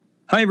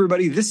Hi,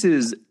 everybody. This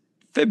is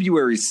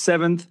February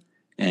 7th,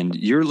 and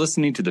you're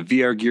listening to the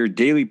VR Gear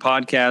Daily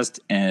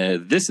Podcast.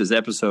 And this is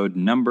episode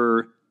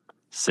number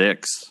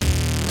 6.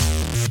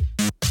 It's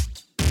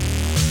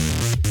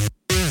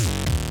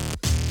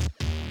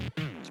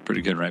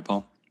pretty good, right,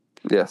 Paul?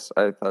 Yes,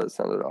 I thought it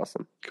sounded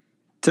awesome.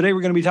 Today,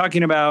 we're going to be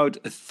talking about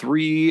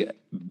 3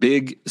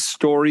 big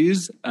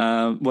stories.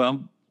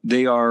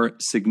 They are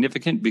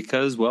significant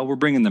because, we're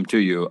bringing them to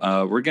you.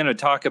 We're going to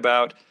talk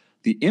about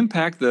the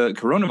impact the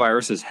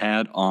coronavirus has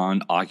had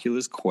on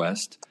Oculus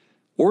Quest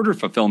order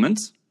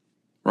fulfillments.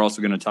 We're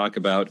also going to talk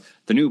about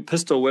the new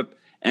Pistol Whip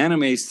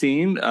anime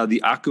scene,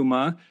 the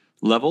Akuma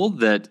level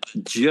that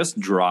just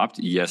dropped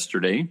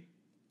yesterday.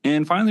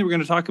 And finally, we're going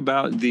to talk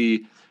about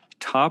the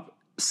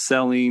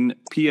top-selling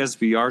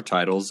PSVR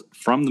titles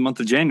from the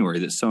month of January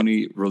that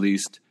Sony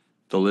released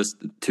the list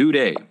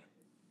today.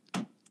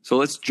 So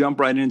let's jump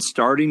right in,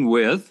 starting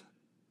with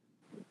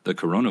the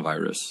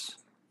coronavirus.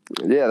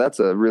 Yeah, that's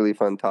a really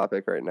fun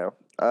topic right now.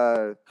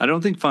 I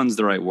don't think fun's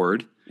the right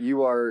word.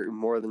 You are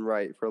more than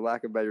right, for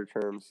lack of better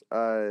terms.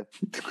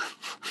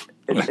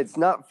 It's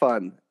not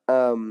fun.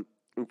 In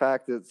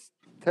fact, it's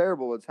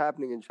terrible what's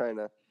happening in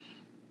China.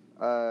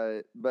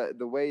 But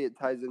the way it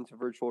ties into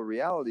virtual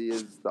reality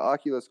is the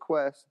Oculus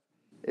Quest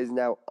is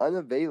now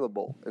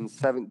unavailable in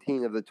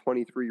 17 of the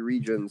 23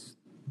 regions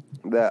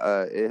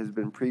that it has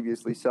been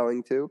previously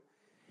selling to.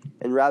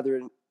 And rather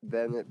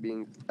than it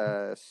being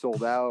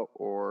sold out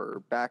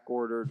or back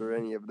ordered or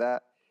any of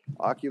that,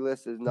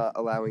 Oculus is not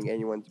allowing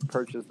anyone to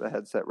purchase the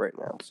headset right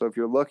now. So if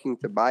you're looking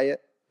to buy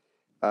it,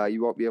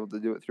 you won't be able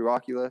to do it through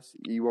Oculus.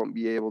 You won't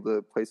be able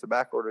to place a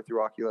back order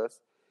through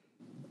Oculus.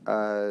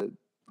 And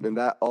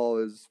that all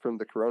is from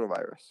the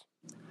coronavirus.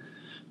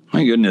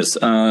 My goodness.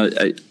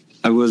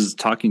 I was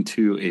talking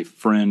to a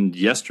friend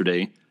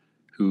yesterday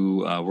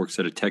who works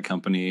at a tech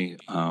company,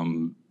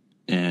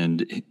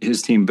 and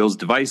his team builds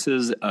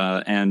devices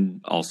and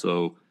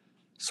also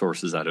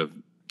sources out of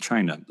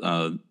China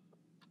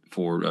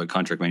for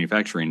contract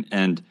manufacturing.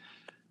 And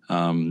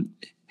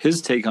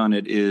his take on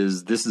it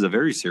is this is a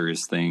very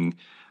serious thing,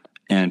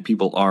 and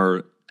people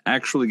are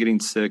actually getting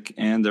sick,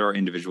 and there are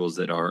individuals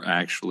that are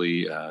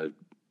actually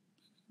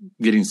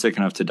getting sick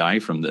enough to die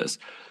from this.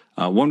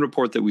 One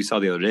report that we saw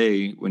the other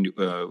day when you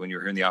were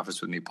here in the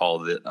office with me, Paul,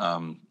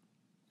 that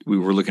we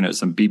were looking at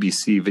some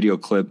BBC video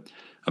clip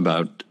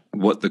about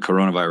what the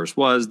coronavirus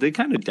was. They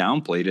kind of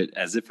downplayed it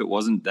as if it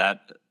wasn't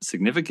that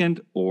significant,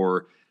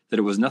 or that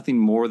it was nothing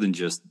more than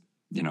just,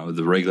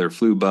 the regular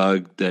flu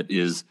bug that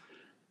is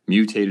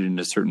mutated in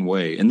a certain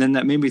way. And then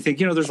that made me think,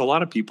 there's a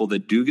lot of people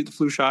that do get the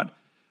flu shot,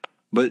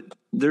 but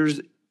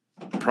there's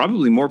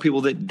probably more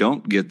people that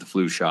don't get the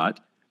flu shot,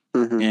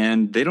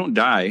 and they don't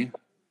die.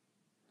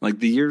 Like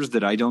the years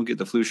that I don't get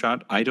the flu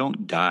shot, I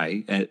don't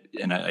die,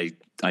 and I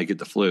get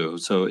the flu.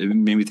 So it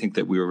made me think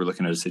that we were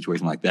looking at a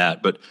situation like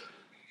that. But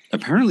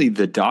apparently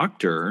the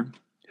doctor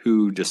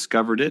who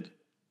discovered it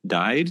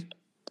died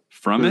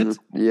from it.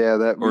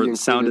 Yeah, or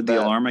sounded the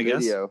alarm, I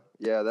guess.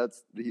 Yeah,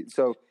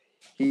 so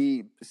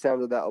he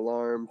sounded that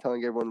alarm,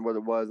 telling everyone what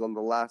it was on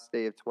the last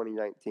day of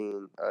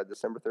 2019,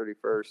 December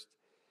 31st.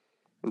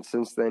 And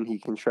since then, he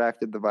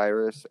contracted the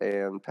virus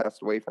and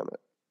passed away from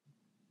it.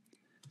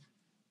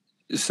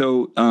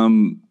 So,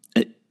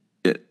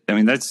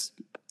 that's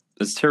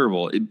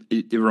terrible.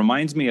 It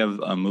reminds me of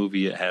a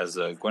movie. It has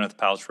Gwyneth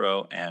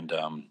Paltrow and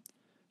I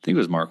think it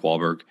was Mark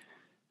Wahlberg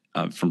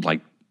from like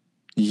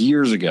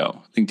years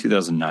ago. I think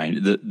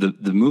 2009.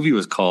 The movie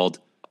was called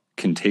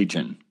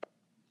Contagion.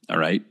 All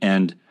right,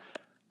 and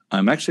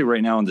I'm actually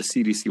right now on the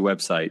CDC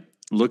website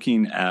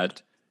looking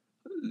at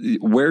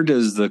where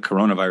does the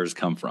coronavirus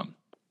come from.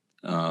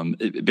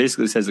 It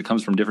basically says it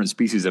comes from different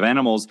species of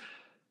animals,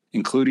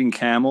 including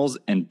camels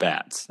and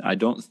bats. I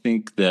don't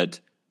think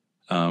that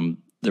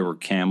there were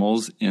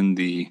camels in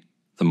the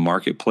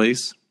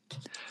marketplace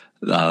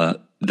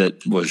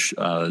that was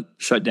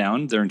shut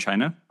down there in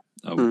China,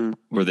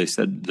 where they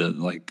said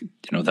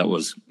that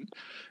was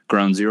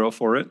ground zero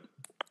for it.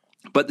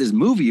 But this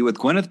movie with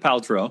Gwyneth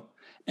Paltrow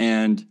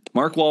and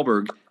Mark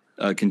Wahlberg,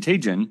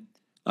 Contagion,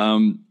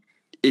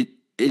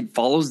 it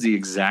follows the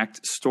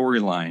exact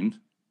storyline.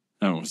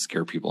 I don't want to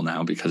scare people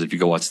now, because if you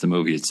go watch the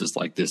movie, it's just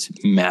like this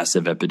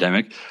massive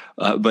epidemic.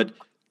 But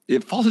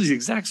it follows the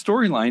exact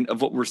storyline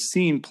of what we're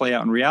seeing play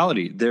out in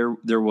reality.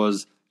 There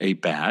was a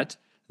bat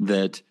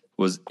that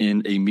was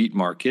in a meat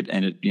market,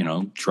 and it,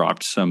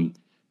 dropped some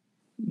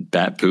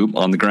bat poop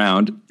on the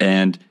ground,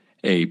 and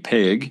a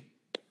pig,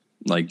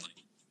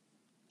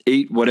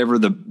 ate whatever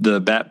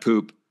the bat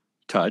poop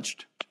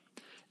touched.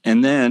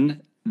 And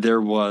then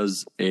there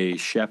was a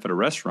chef at a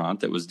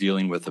restaurant that was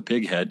dealing with a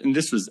pig head. And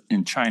this was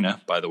in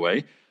China, by the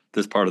way,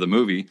 this part of the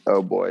movie.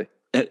 Oh, boy.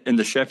 And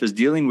the chef is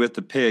dealing with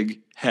the pig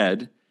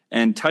head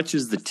and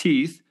touches the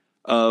teeth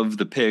of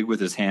the pig with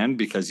his hand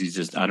because he's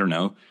just,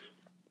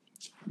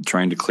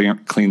 trying to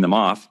clean them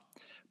off.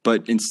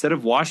 But instead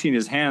of washing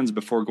his hands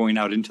before going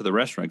out into the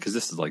restaurant, because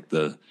this is like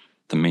the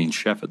main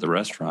chef at the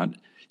restaurant,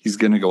 he's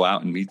going to go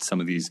out and meet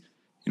some of these,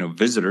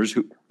 visitors.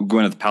 Who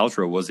Gwyneth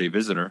Paltrow was a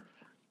visitor.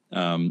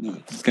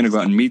 He's going to go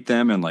out and meet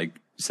them and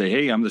say,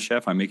 "Hey, I'm the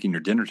chef. I'm making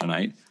your dinner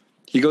tonight."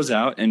 He goes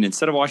out, and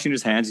instead of washing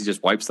his hands, he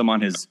just wipes them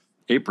on his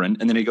apron,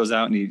 and then he goes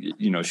out and he,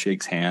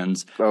 shakes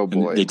hands. Oh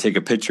boy! And they take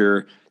a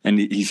picture, and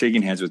he's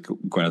shaking hands with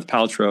Gwyneth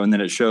Paltrow, and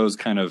then it shows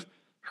kind of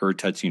her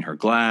touching her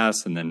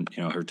glass, and then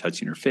her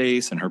touching her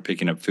face, and her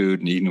picking up food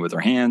and eating it with her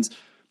hands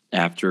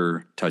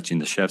after touching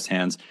the chef's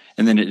hands,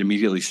 and then it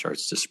immediately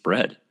starts to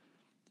spread.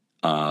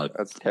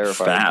 That's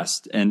terrifying.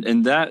 Fast,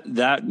 and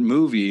that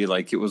movie,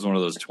 like, it was one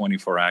of those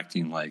 24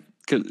 acting, like,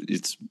 'cause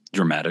it's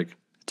dramatic.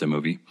 It's a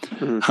movie,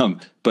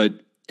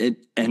 but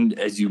and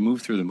as you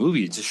move through the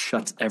movie, it just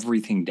shuts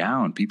everything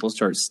down. People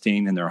start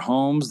staying in their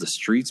homes. The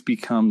streets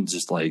become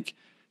just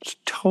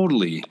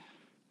totally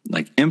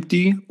like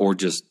empty or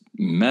just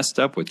messed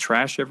up with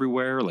trash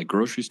everywhere. Like,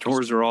 grocery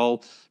stores are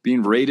all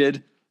being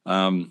raided.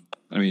 I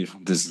mean,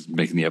 this is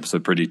making the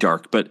episode pretty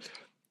dark, but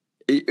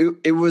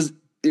it was.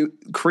 The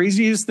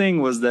craziest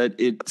thing was that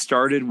it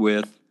started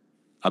with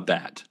a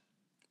bat.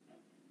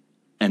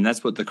 And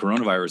that's what the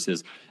coronavirus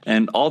is.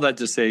 And all that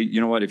to say,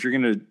 you know what, if you're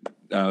going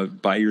to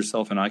buy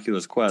yourself an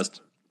Oculus Quest,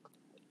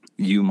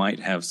 you might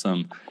have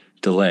some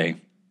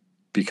delay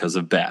because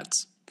of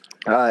bats.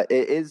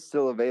 It is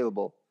still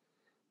available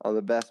on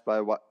the Best Buy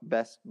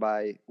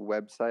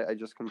website. I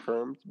just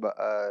confirmed, but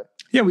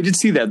yeah, we did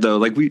see that though.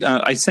 Like,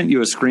 I sent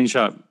you a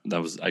screenshot that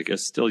was, I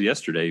guess, still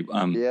yesterday.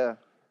 Yeah.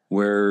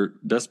 Where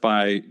Best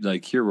Buy,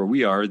 like here where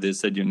we are, they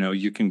said,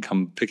 you can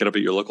come pick it up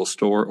at your local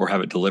store or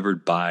have it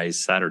delivered by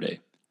Saturday.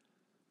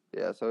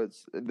 Yeah, so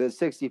it's the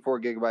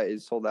 64 gigabyte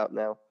is sold out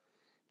now.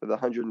 But the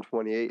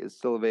 128 is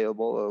still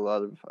available at a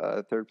lot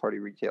of third-party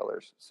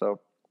retailers.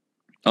 So,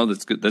 oh,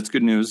 that's good. That's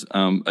good news.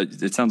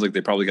 It sounds like they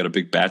probably got a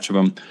big batch of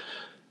them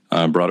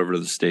brought over to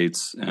the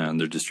States, and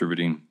they're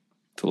distributing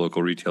to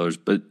local retailers.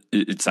 But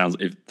it sounds,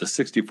 if the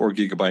 64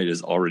 gigabyte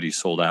is already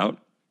sold out,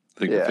 I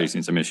think we're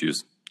facing some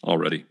issues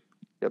already.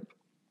 Yep.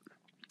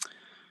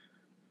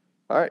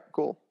 All right,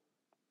 cool.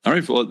 All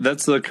right, well,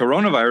 that's the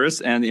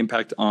coronavirus and the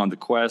impact on the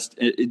Quest.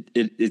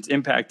 It's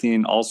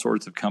impacting all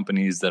sorts of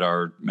companies that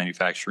are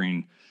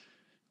manufacturing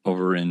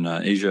over in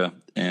Asia.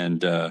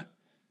 And, I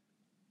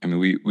mean,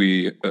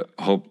 we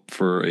hope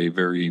for a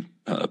very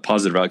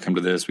positive outcome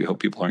to this. We hope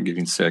people aren't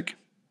getting sick.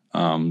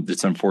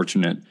 It's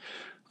unfortunate.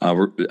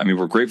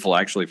 We're grateful,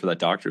 actually, for that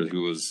doctor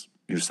who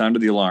sounded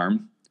the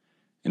alarm.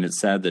 And it's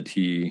sad that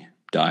he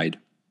died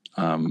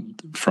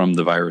from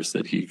the virus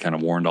that he kind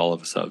of warned all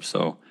of us of.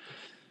 So,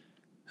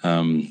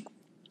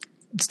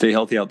 stay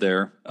healthy out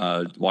there.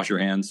 Wash your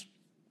hands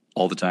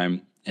all the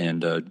time,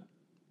 and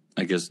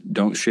I guess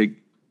don't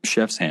shake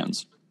chef's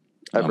hands.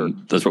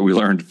 That's what we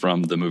learned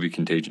from the movie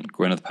Contagion.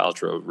 Gwyneth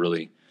Paltrow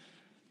really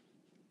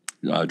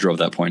drove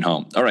that point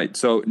home. All right,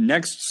 so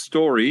next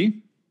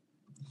story: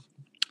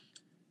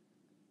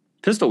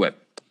 Pistol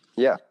Whip.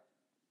 Yeah.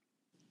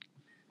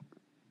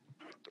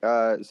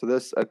 So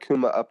this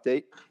Akuma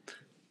update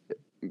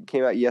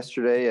came out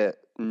yesterday at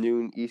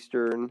noon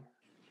Eastern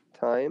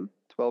time,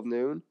 12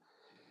 noon,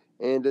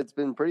 and it's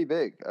been pretty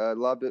big. A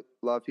lot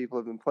of people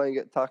have been playing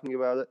it, talking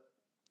about it.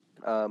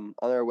 On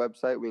our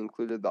website, we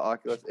included the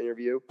Oculus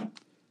interview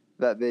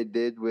that they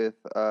did with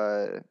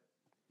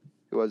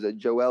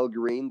Joel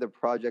Green, the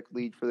project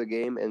lead for the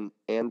game, and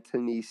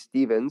Anthony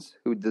Stevens,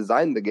 who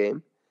designed the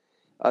game.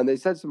 They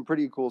said some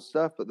pretty cool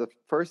stuff, but the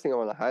first thing I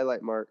want to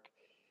highlight, Mark,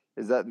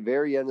 is at the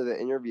very end of the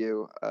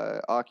interview,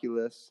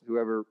 Oculus,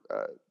 whoever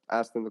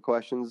asked them the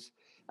questions,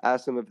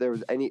 asked them if there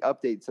was any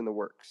updates in the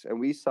works. And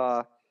we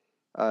saw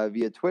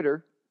via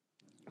Twitter,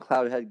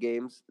 Cloudhead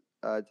Games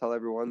tell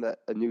everyone that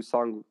a new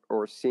song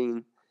or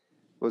scene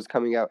was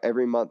coming out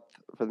every month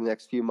for the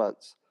next few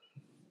months.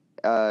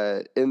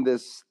 In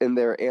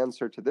their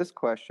answer to this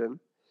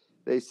question,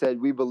 they said,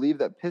 "We believe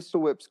that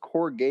Pistol Whip's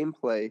core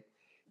gameplay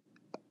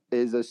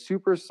is a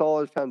super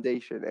solid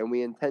foundation, and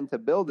we intend to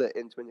build it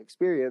into an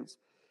experience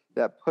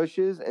that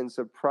pushes and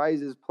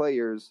surprises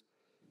players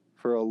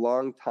for a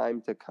long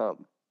time to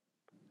come."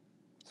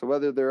 So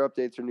whether their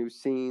updates are new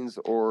scenes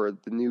or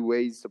the new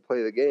ways to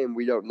play the game,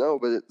 we don't know,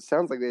 but it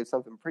sounds like they have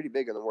something pretty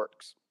big in the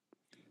works.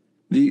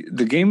 The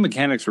game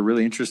mechanics are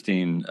really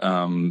interesting,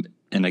 and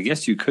I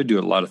guess you could do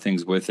a lot of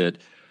things with it.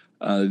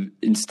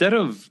 Instead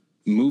of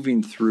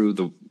moving through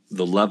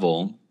the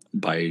level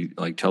by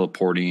like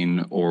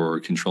teleporting or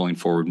controlling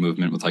forward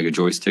movement with like a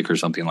joystick or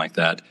something like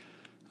that,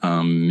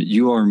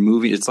 you are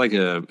moving. It's like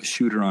a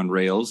shooter on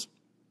rails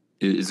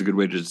is a good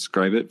way to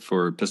describe it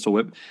for Pistol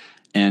Whip.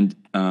 And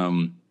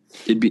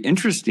it'd be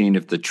interesting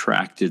if the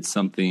track did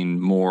something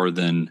more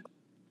than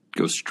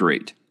go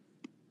straight.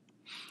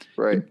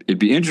 Right. It'd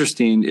be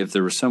interesting if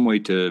there was some way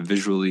to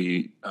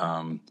visually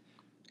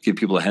give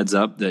people a heads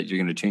up that you're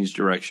going to change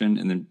direction,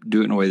 and then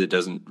do it in a way that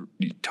doesn't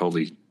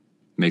totally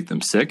make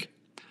them sick.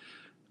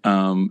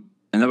 And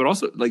that would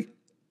also, like,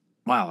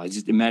 wow, I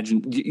just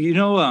imagine, you've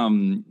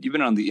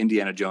been on the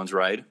Indiana Jones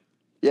ride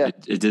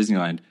at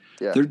Disneyland.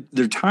 Yeah.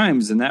 There are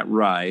times in that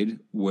ride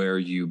where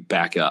you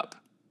back up,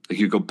 like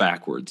you go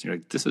backwards. You're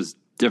like, this is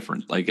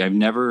different. Like, I've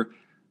never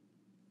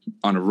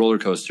on a roller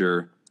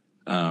coaster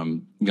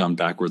gone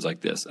backwards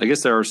like this. I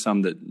guess there are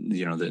some that,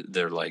 that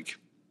they're like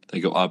They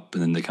go up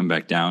and then they come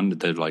back down.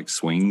 They're like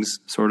swings,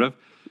 sort of.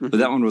 But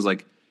that one was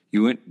like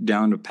you went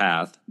down a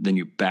path, then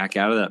you back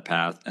out of that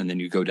path, and then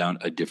you go down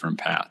a different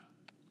path,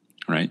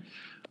 right?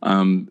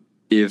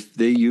 If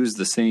they use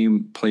the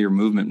same player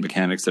movement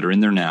mechanics that are in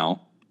there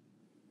now,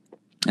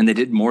 and they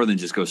did more than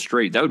just go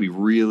straight, that would be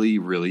really,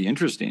 really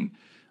interesting.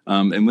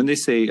 And when they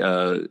say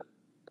a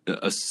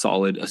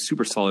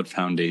super solid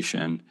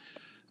foundation,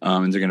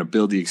 and they're going to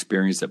build the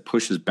experience that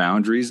pushes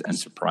boundaries and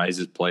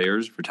surprises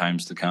players for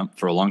times to come,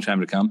 for a long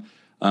time to come,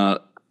 I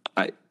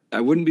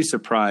wouldn't be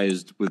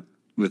surprised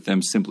with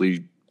them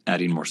simply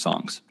adding more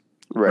songs.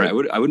 Right.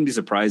 I wouldn't be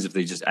surprised if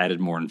they just added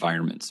more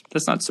environments.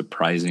 That's not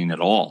surprising at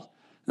all.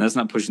 And that's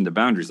not pushing the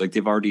boundaries. Like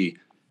they've already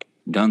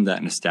done that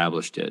and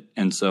established it.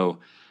 And so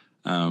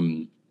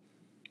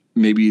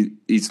maybe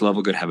each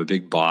level could have a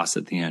big boss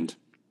at the end.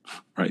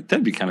 Right.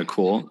 That'd be kind of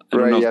cool. I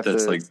don't know if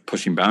that's like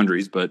pushing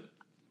boundaries, but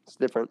it's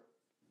different.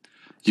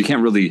 You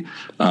can't really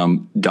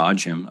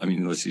dodge him. I mean,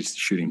 unless he's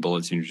shooting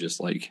bullets and you're just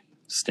like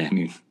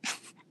standing.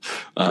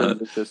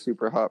 It's just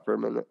super hot for a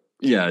minute.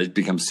 Yeah, it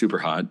becomes super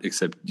hot,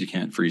 except you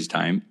can't freeze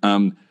time.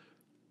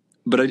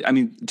 But I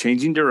mean,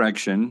 changing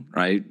direction,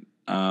 right?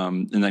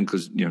 And then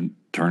because,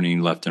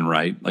 turning left and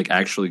right, like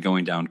actually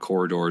going down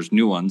corridors,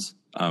 new ones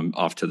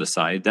off to the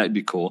side, that'd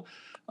be cool.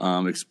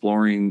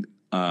 Exploring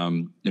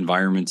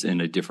environments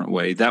in a different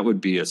way, that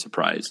would be a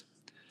surprise.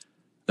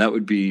 That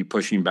would be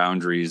pushing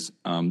boundaries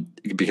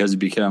because it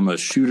become a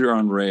shooter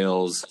on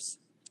rails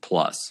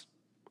plus.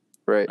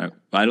 Right.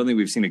 I don't think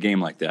we've seen a game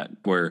like that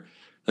where,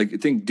 like, I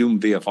think Doom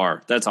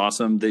VFR. That's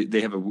awesome.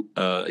 They have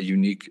a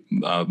unique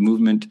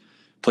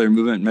player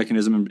movement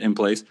mechanism in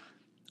place.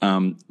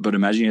 But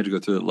imagine you had to go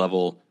through that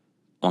level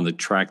on the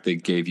track they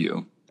gave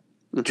you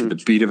to the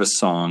beat of a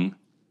song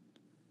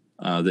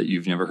that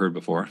you've never heard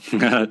before,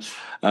 to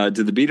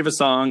the beat of a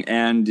song,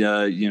 and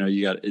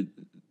you got it.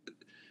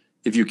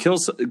 If you kill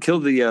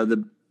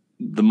the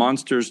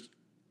monsters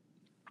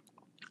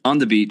on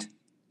the beat,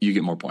 you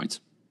get more points.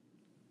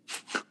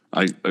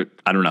 I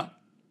don't know,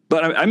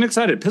 but I'm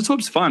excited. Pistol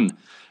Whip's fun.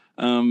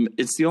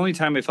 It's the only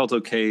time I felt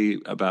okay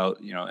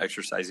about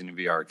exercising in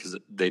VR because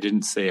they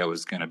didn't say I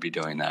was going to be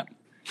doing that.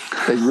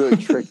 They really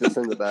tricked us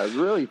into that. It was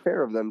really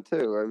fair of them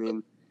too. I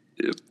mean,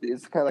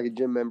 it's kind of like a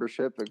gym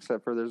membership,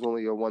 except for there's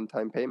only a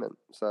one-time payment.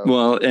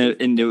 So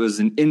and it was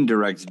an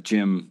indirect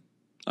gym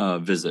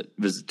visit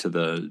to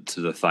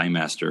the Thigh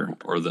Master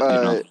or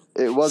the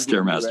it was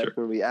Stairmaster.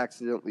 When we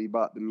accidentally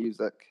bought the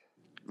music.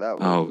 That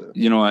was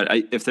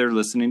what? If they're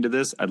listening to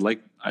this, I'd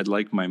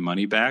like my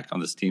money back on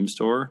the Steam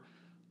store.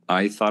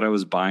 I thought I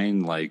was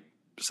buying like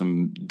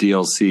some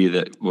DLC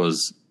that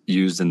was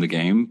used in the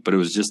game, but it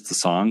was just the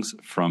songs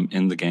from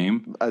in the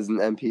game as an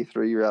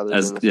MP3 rather than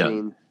a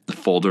scene. The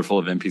folder full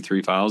of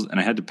MP3 files, and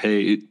I had to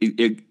pay.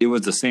 It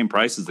was the same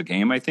price as the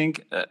game, I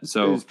think.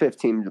 So it was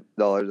 $15,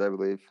 I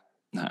believe.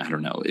 I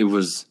don't know. It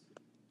was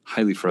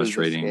highly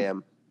frustrating. It was a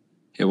scam.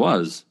 It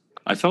was.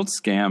 I felt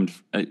scammed.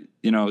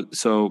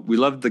 So we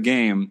loved the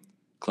game,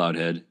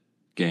 Cloudhead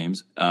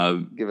Games.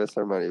 Give us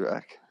our money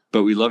back.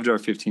 But we loved our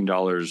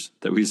 $15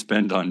 that we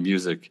spent on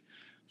music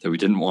that we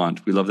didn't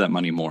want. We love that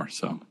money more.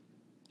 So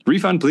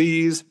refund,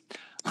 please.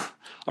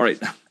 All right.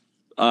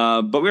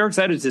 But we are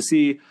excited to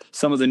see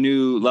some of the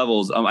new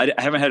levels. I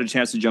haven't had a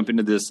chance to jump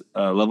into this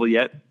level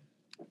yet,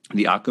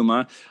 the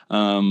Akuma.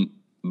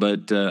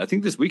 But I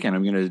think this weekend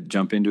I'm going to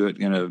jump into it,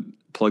 going to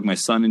plug my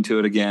son into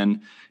it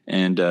again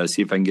and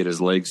see if I can get his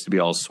legs to be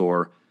all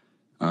sore.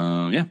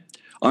 On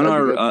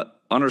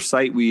our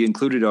site, we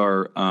included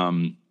our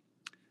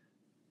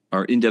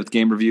in-depth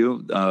game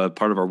review,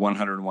 part of our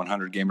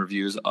 100 game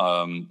reviews,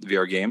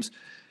 VR games.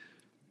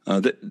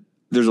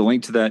 There's a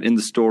link to that in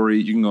the story.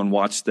 You can go and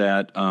watch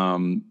that.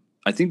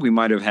 I think we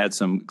might have had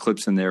some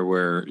clips in there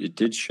where it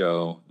did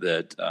show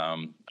that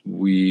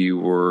we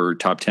were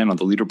top 10 on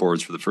the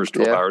leaderboards for the first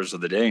 12 hours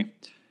of the day.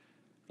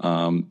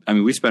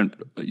 We spent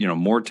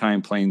more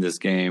time playing this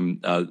game.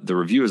 The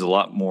review is a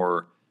lot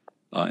more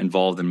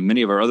involved than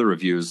many of our other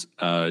reviews.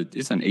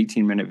 It's an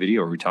 18-minute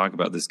video where we talk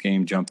about this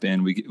game. Jump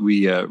in.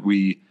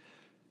 We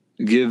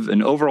give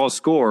an overall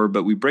score,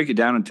 but we break it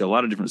down into a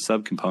lot of different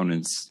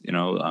subcomponents.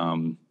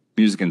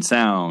 Music and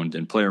sound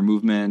and player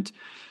movement,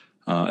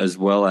 as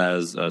well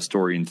as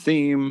story and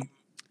theme,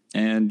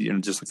 and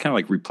just kind of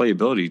like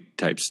replayability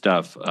type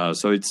stuff.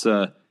 So it's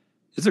a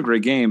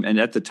great game. And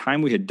at the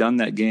time we had done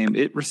that game,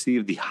 it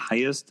received the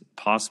highest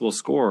possible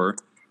score.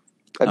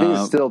 I think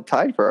it's still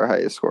tied for our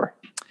highest score.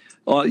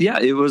 Well, yeah,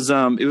 it was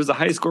the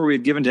highest score we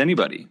had given to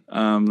anybody.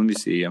 Let me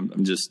see.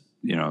 I'm just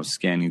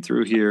scanning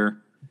through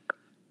here.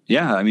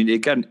 Yeah, I mean it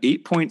got an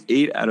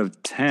 8.8 out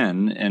of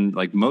 10, and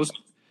like most,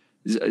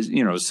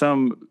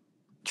 some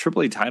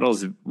AAA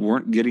titles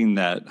weren't getting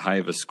that high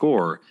of a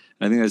score.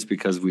 And I think that's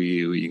because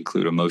we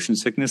include a motion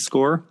sickness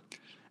score,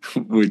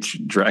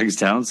 which drags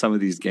down some of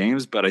these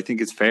games. But I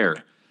think it's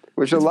fair.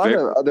 Which a lot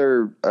of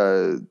other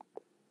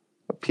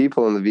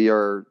people in the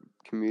VR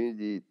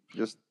community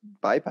just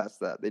bypass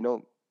that. They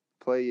don't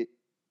play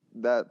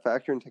that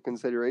factor into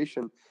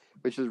consideration,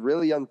 which is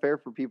really unfair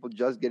for people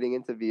just getting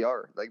into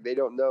VR. Like they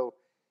don't know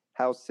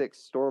how sick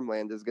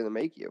Stormland is going to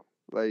make you.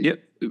 Like,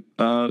 Yep.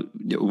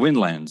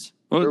 Windlands.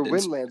 Well, or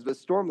Windlands, but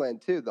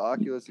Stormland too, the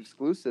Oculus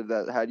exclusive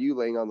that had you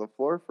laying on the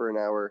floor for an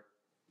hour.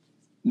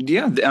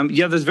 Yeah,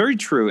 that's very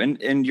true.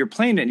 And you're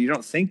playing it, and you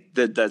don't think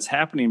that that's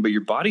happening, but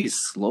your body is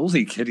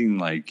slowly getting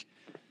like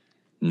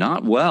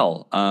not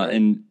well.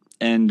 Right.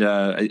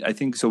 I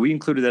think so. We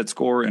included that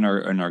score in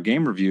our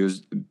game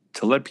reviews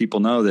to let people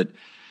know that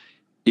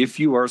if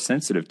you are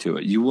sensitive to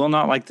it, you will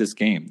not like this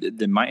game.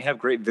 It might have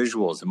great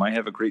visuals, it might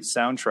have a great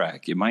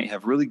soundtrack, it might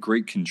have really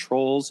great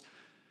controls,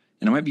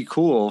 and it might be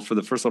cool for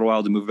the first little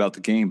while to move about the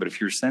game. But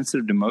if you're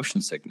sensitive to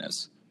motion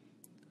sickness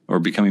or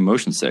becoming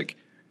motion sick,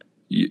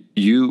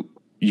 you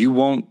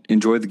won't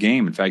enjoy the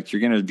game. In fact,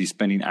 you're going to be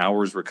spending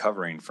hours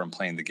recovering from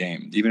playing the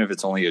game. Even if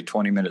it's only a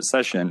 20-minute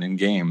session in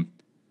game,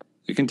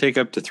 it can take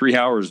up to 3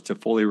 hours to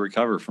fully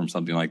recover from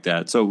something like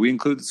that. So we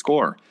include the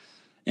score.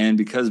 And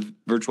because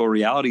virtual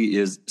reality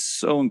is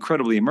so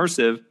incredibly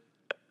immersive,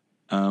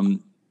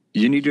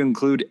 you need to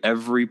include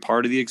every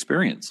part of the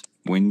experience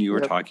when you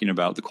are talking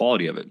about the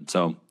quality of it.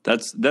 So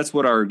that's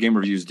what our game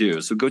reviews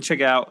do. So go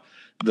check out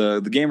the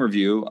game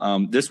review.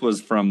 This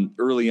was from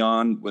early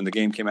on when the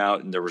game came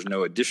out, and there was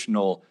no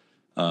additional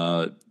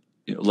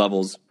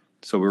levels.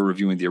 So we're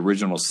reviewing the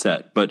original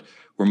set, but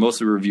we're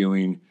mostly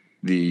reviewing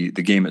the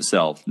game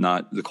itself,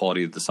 not the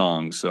quality of the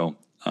songs. So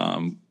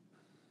the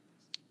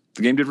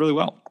game did really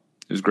well.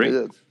 It was great.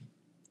 It did.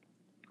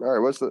 All right,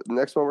 what's the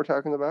next one we're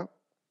talking about?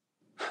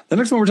 The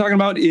next one we're talking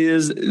about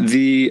is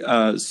the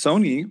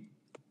Sony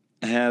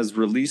has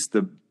released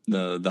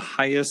the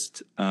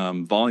highest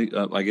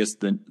volume. I guess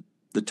the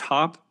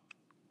top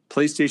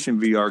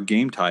PlayStation VR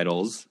game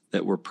titles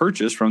that were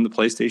purchased from the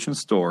PlayStation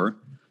Store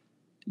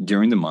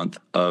during the month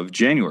of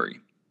January.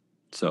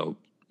 So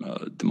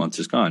the month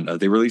just gone.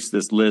 They released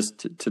this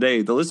list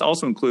today. The list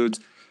also includes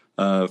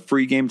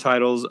free game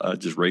titles,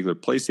 just regular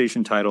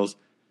PlayStation titles.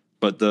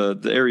 But the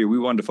area we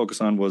wanted to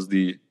focus on was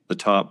the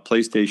top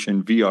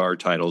PlayStation VR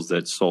titles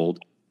that sold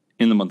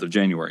in the month of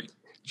January.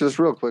 Just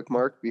real quick,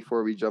 Mark,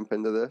 before we jump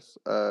into this,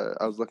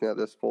 I was looking at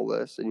this full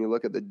list, and you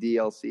look at the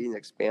DLC and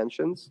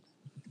expansions,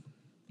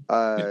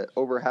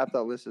 over half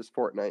that list is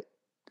Fortnite.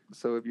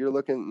 So if you're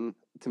looking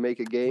to make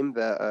a game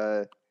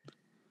that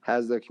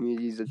has the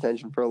community's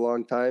attention for a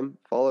long time,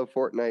 follow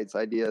Fortnite's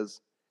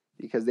ideas,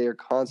 because they are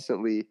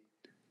constantly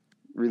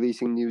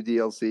releasing new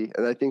DLC.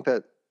 And I think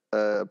that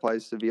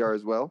applies to VR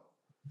as well.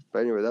 But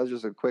anyway, that was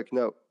just a quick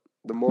note.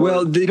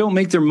 Well, they don't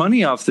make their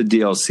money off the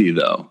DLC,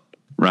 though,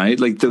 right?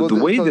 Like the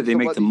way that they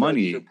make the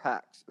money. These are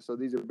packs. So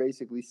these are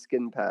basically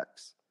skin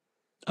packs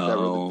that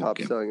were the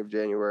top selling of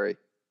January.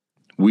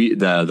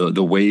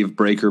 The Wave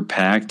Breaker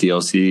pack,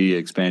 DLC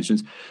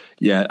expansions.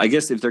 Yeah, I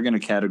guess if they're going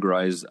to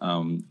categorize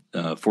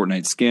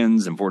Fortnite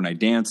skins and Fortnite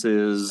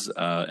dances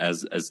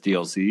as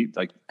DLC,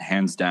 like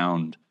hands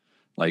down,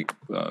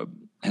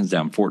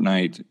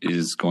 Fortnite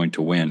is going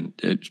to win.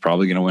 It's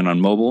probably going to win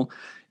on mobile.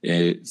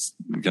 It's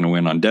going to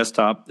win on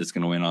desktop. It's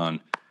going to win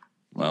on,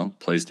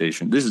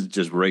 PlayStation. This is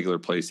just regular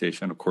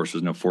PlayStation. Of course,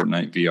 there's no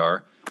Fortnite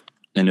VR.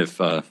 And if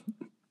you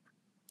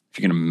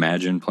can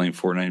imagine playing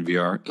Fortnite in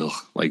VR,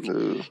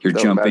 you're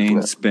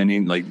jumping,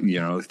 spinning,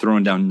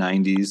 throwing down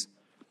 90s,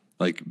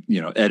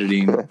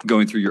 editing,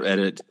 going through your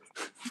edit,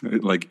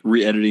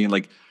 re-editing,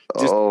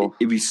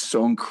 it'd be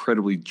so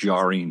incredibly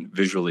jarring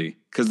visually,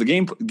 because the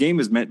game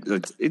is meant.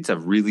 It's a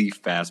really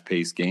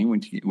fast-paced game.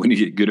 When you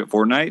get good at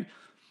Fortnite,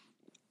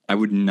 I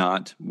would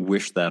not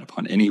wish that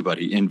upon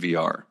anybody in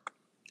VR.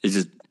 It's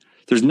just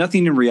there's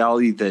nothing in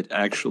reality that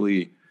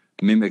actually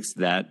mimics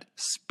that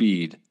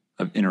speed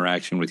of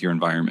interaction with your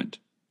environment,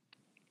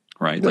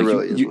 right?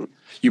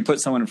 You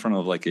put someone in front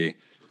of the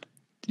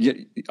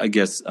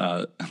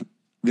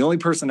only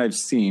person I've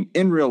seen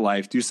in real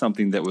life do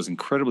something that was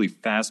incredibly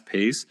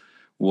fast-paced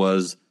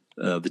was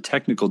the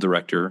technical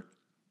director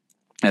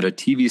at a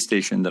TV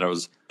station that I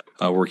was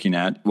working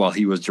at while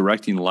he was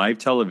directing live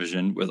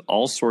television with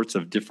all sorts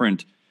of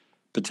different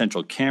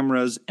potential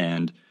cameras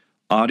and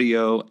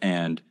audio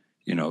and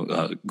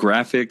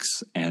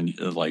graphics and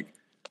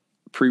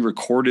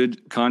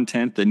pre-recorded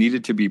content that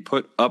needed to be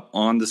put up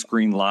on the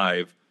screen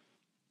live,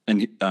 and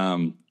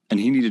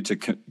he needed to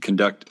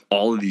conduct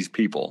all of these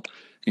people.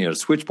 He had a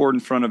switchboard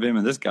in front of him,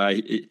 and this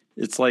guy,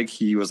 it's like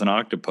he was an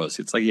octopus.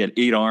 It's like he had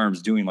 8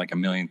 arms doing a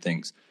million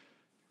things.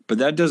 But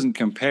that doesn't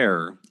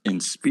compare in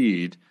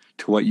speed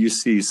to what you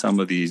see some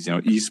of these,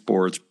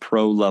 esports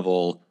pro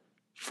level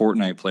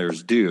Fortnite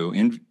players do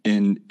in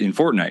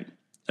Fortnite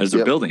as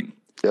they're building.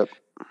 Yep.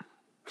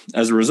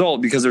 As a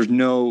result, because there's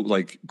no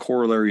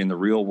corollary in the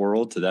real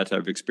world to that type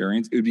of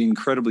experience, it would be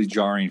incredibly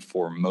jarring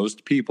for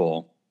most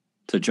people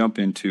to jump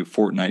into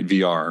Fortnite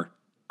VR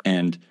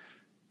and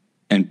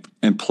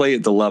play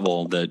at the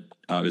level that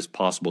is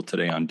possible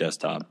today on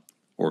desktop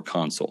or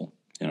console.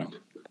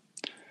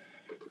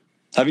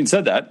 Having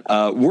said that,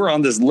 we're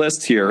on this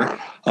list here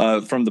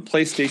from the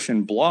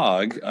PlayStation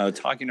blog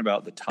talking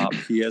about the top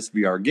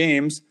PSVR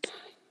games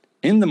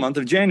in the month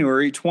of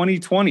January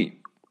 2020.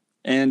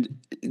 And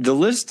the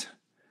list,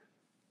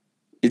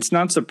 it's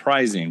not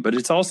surprising, but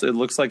it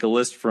looks like a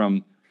list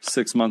from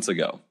 6 months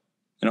ago.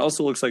 And it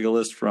also looks like a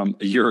list from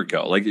a year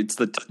ago. Like it's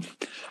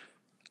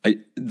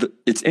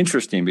it's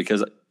interesting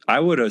because I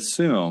would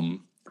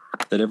assume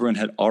that everyone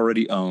had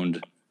already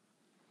owned,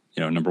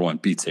 number one,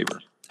 Beat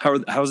Saber.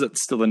 How is it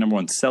still the number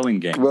one selling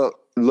game? Well,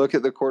 look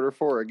at the quarter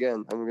 4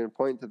 again. I'm going to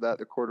point to that.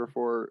 The quarter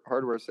 4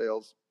 hardware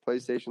sales.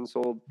 PlayStation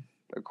sold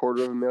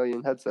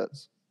 250,000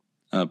 headsets.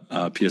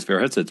 PSVR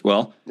headsets.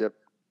 Well, yep.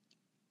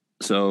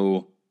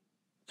 So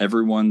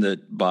everyone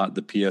that bought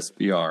the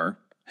PSVR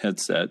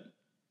headset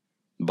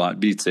bought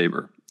Beat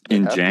Saber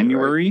in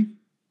January.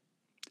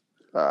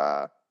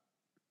 Right?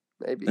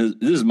 Maybe this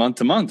is month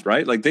to month,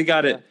 right? Like they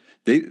got it.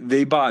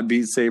 They bought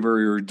Beat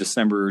Saber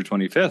December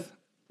 25th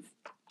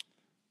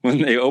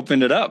when they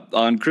opened it up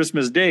on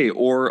Christmas Day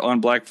or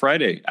on Black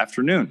Friday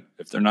afternoon.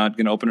 If they're not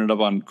going to open it up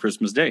on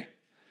Christmas Day,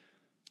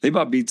 they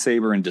bought Beat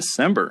Saber in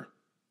December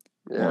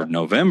or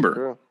November.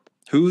 True.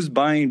 Who's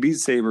buying Beat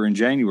Saber in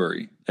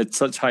January at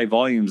such high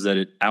volumes that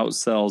it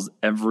outsells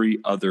every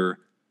other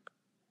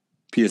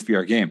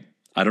PSVR game?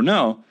 I don't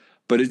know,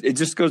 but it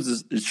just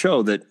goes to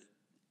show that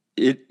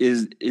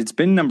it's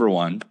been number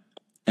one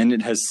and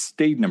it has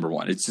stayed number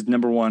one. It's just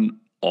number one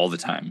all the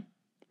time.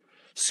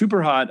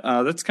 Super Hot,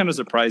 that's kind of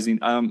surprising.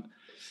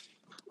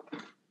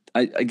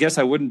 I guess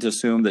I wouldn't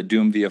assume that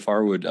Doom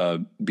VFR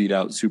would beat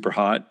out Super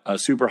Hot.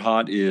 Super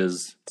Hot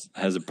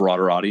has a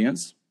broader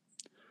audience.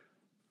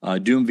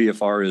 Doom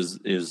VFR is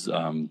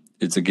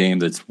it's a game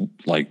that's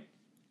like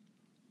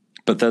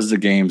Bethesda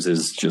Games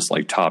is just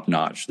like top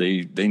notch.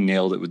 They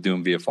nailed it with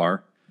Doom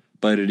VFR,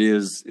 but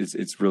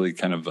it's really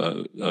kind of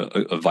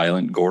a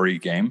violent, gory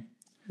game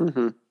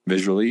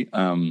visually,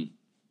 I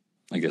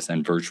guess,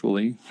 and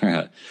virtually.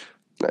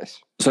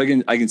 Nice. So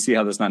I can see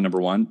how that's not number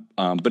one,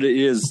 but it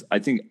is. I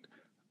think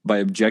by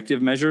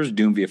objective measures,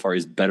 Doom VFR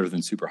is better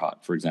than Super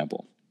Hot, for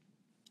example.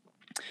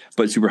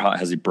 But Super Hot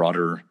has a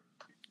broader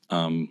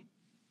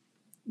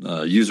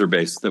user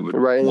base that would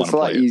right, and it's a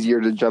lot easier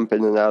easier to jump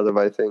in and out of.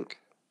 I think.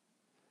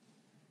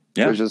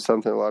 Yeah, which is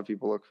something a lot of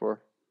people look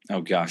for. Oh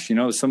gosh,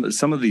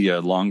 some of the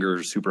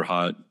longer Super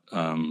Hot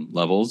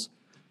levels,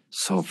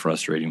 so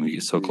frustrating when you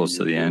get so close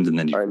to the end, and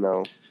then I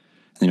know.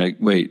 And you're like,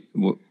 wait,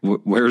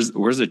 where's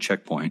the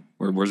checkpoint?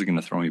 Where's it going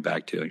to throw me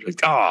back to? You're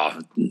like,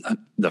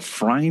 the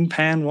frying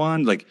pan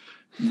one. Like,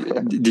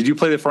 did you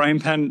play the frying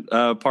pan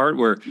part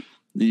where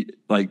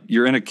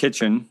you're in a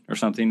kitchen or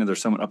something, and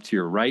there's someone up to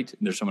your right, and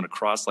there's someone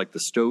across like the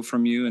stove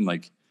from you, and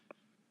like.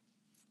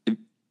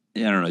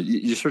 I don't know.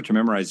 You start to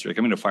memorize. You're like,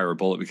 I'm going to fire a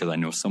bullet because I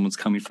know someone's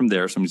coming from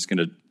there, so I'm just going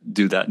to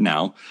do that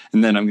now.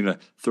 And then I'm going to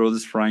throw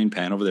this frying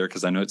pan over there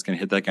because I know it's going to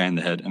hit that guy in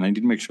the head. And I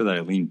need to make sure that I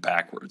lean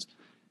backwards.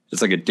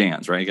 It's like a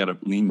dance, right? You got to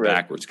lean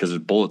backwards because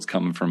there's bullets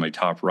coming from my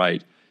top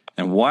right.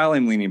 And while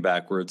I'm leaning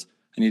backwards,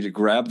 I need to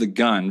grab the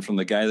gun from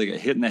the guy that got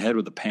hit in the head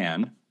with the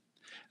pan.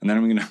 And then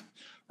I'm going to,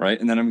 right?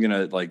 And then I'm going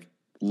to like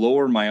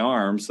lower my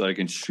arm so that I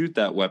can shoot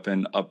that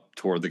weapon up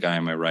toward the guy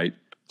on my right,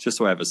 just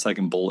so I have a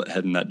second bullet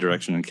heading that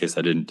direction in case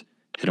I didn't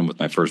hit him with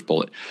my first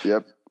bullet.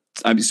 Yep.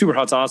 I mean, Super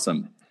Hot's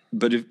awesome,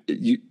 but if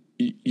you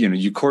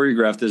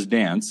choreograph this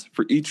dance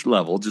for each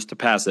level just to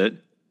pass it,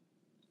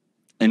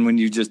 and when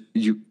you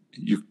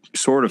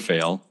sort of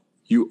fail,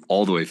 you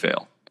all the way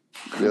fail.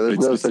 Yeah, there's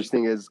no such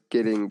thing as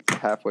getting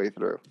halfway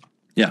through.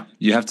 Yeah,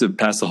 you have to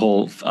pass the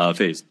whole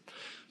phase.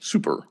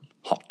 Super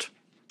Hot.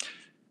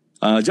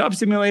 Job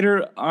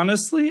Simulator,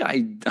 honestly,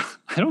 I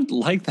don't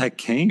like that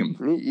game.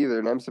 Me either,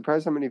 and I'm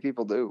surprised how many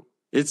people do.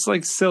 It's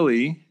like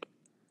silly.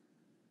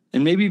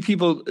 And maybe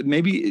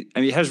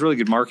it has really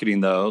good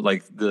marketing though.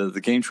 Like the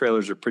game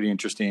trailers are pretty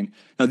interesting.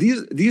 Now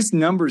these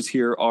numbers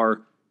here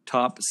are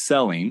top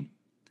selling,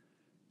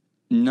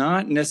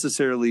 not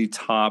necessarily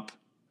top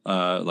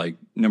like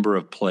number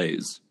of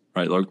plays,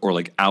 right? Or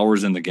like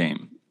hours in the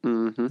game.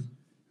 Mm-hmm.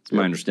 That's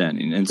my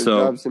understanding. And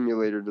so Job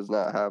Simulator does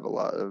not have a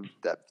lot of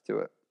depth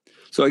to it.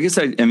 So I guess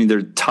I mean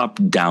they're top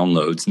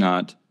downloads,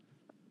 not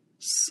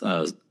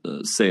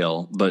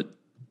sale, but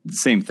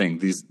same thing.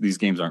 These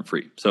games aren't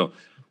free. So.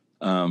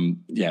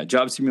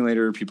 Job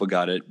Simulator, people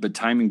got it, but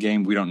Time and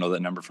Game, we don't know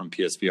that number from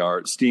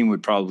PSVR. Steam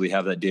would probably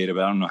have that data,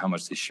 but I don't know how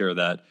much they share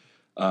that.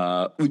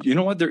 You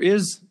know what? There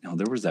was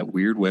that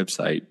weird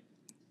website.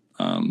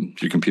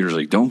 Your computer's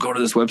like, don't go to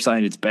this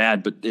website; it's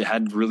bad. But it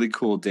had really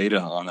cool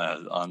data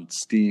on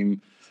Steam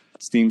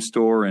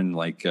Store and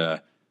like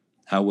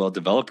how well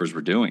developers were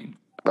doing.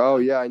 Oh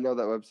yeah, I know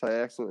that website.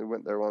 I accidentally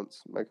went there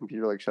once. My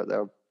computer shut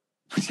down.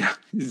 Yeah,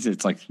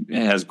 it's like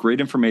it has great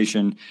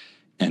information.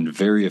 And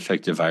very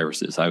effective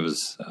viruses. I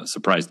was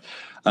surprised.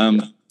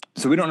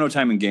 So we don't know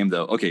Time and Game,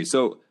 though. Okay,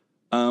 so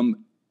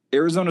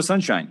Arizona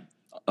Sunshine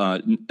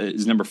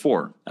is number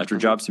 4 after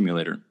Job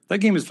Simulator. That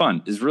game is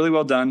fun. It's really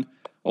well done.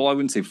 Well, I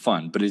wouldn't say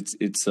fun, but it's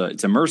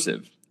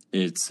immersive.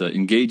 It's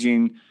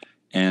engaging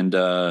and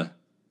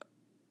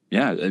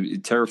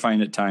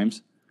terrifying at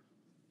times.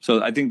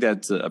 So I think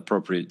that's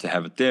appropriate to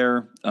have it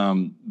there.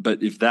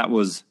 But if that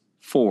was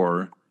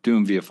 4,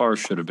 Doom VFR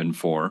should have been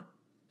 4.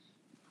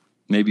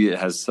 Maybe it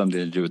has something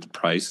to do with the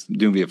price.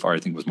 Doom VFR, I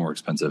think, was more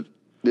expensive.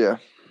 Yeah.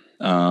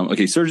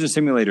 Okay, Surgeon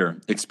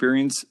Simulator,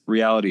 Experience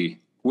Reality.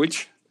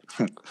 Which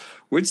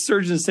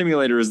Surgeon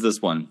Simulator is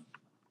this one?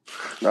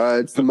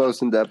 It's the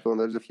most in-depth one.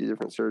 There's a few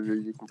different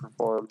surgeries you can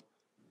perform.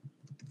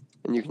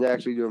 And you can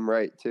actually do them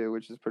right, too,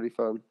 which is pretty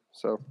fun.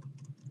 So,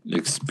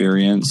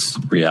 Experience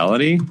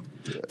reality.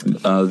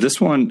 This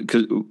one,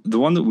 cause the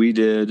one that we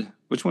did,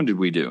 which one did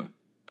we do?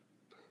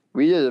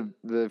 we did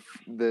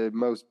the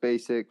most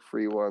basic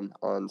free one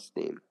on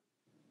Steam.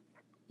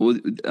 Well,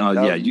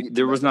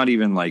 there was not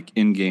even like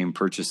in-game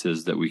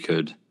purchases that we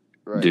could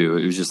do.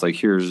 It was just like,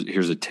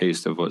 here's a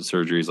taste of what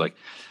surgery is like.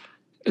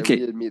 Okay,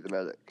 we did Meet the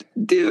Medic,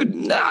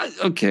 dude.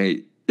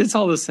 Okay, it's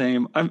all the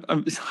same. I'm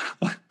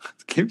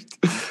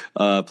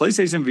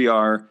PlayStation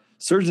VR,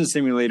 Surgeon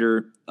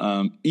Simulator.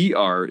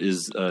 ER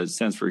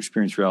stands for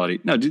Experience Reality.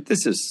 No, dude,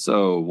 this is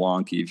so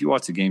wonky. If you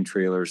watch the game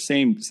trailer,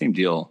 same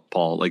deal,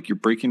 Paul. Like you're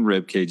breaking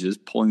rib cages,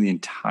 pulling the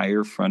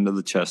entire front of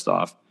the chest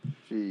off.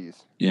 Jeez.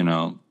 You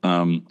know,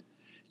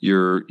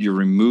 you're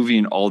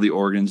removing all the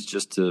organs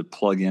just to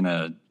plug in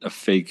a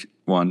fake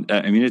one.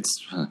 I mean,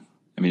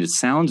 it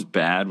sounds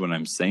bad when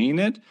I'm saying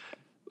it.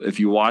 If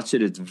you watch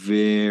it, it's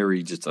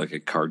very just like a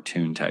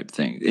cartoon type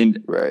thing.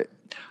 And right.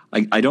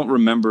 I don't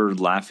remember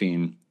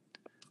laughing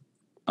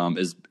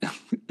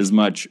as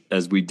much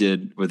as we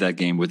did with that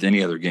game with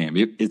any other game.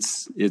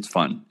 It's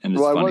fun and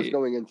it's funny. I was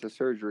going into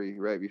surgery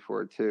right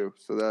before too,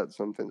 so that's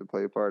something to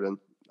play a part in.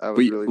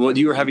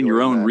 You were having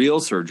your own real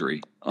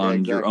surgery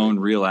on your own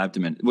real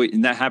abdomen. Wait,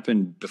 and that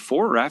happened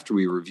before or after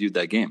we reviewed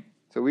that game?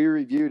 So we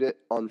reviewed it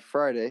on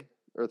Friday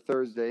or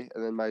Thursday,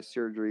 and then my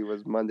surgery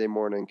was Monday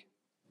morning.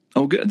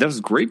 Oh, good. That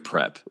was great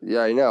prep. Yeah,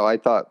 I know. I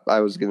thought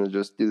I was going to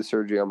just do the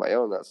surgery on my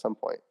own at some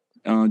point.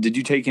 Did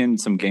you take in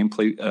some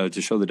gameplay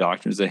to show the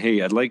doctors that,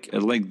 hey, I'd like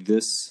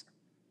this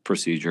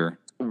procedure?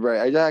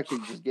 Right. I actually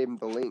just gave him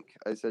the link.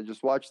 I said,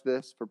 just watch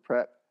this for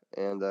prep,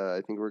 and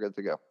I think we're good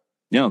to go.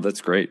 Yeah,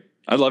 that's great.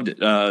 I loved it.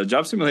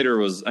 Job Simulator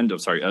was,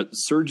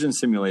 Surgeon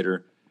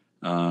Simulator.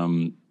 We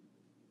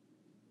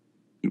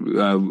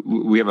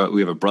have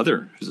a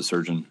brother who's a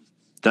surgeon.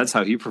 That's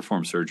how he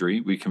performs surgery.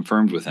 We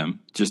confirmed with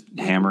him. Just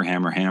hammer,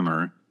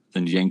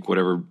 then yank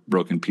whatever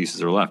broken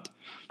pieces are left.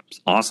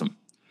 It's awesome.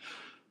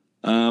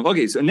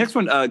 Okay, so next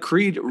one,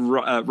 Creed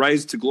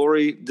Rise to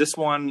Glory. This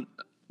one,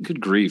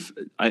 good grief.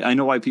 I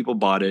know why people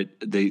bought it.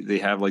 They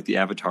have like the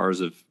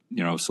avatars of,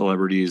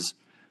 celebrities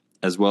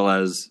as well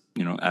as,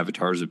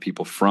 avatars of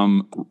people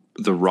from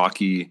the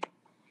Rocky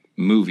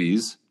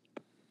movies.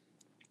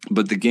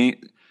 But the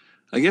game,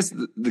 I guess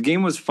the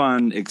game was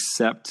fun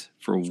except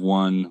for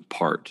one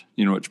part.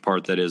 You know which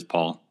part that is,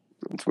 Paul?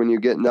 It's when you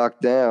get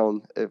knocked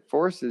down. It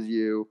forces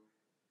you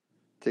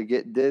to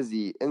get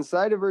dizzy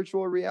inside of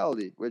virtual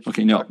reality, which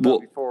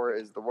before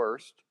is the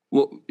worst.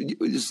 Well,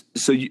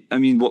 so you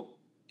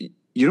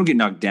don't get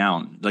knocked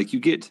down. Like you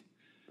get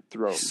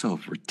thrown. So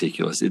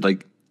ridiculous. They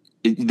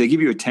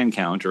give you a 10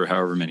 count or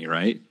however many,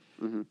 right?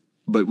 Mm-hmm.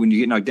 But when you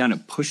get knocked down,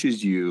 it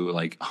pushes you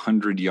like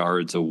 100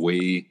 yards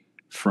away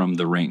from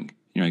the ring.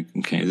 You're like,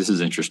 okay, this is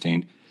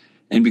interesting.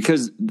 And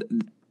because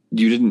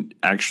you didn't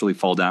actually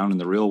fall down in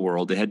the real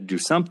world, they had to do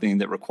something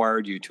that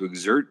required you to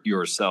exert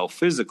yourself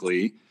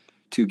physically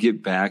to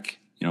get back,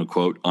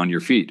 quote, on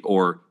your feet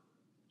or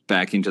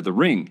back into the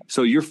ring.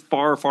 So you're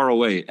far, far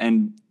away.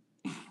 And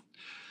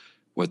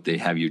what they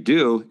have you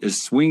do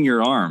is swing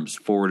your arms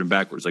forward and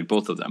backwards, like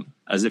both of them,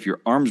 as if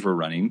your arms were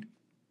running,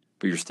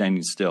 but you're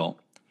standing still.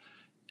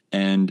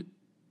 And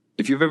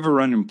if you've ever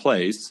run in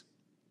place,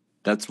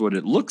 that's what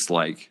it looks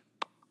like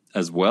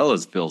as well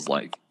as feels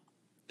like.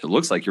 It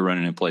looks like you're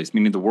running in place,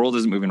 meaning the world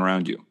isn't moving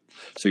around you.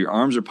 So your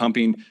arms are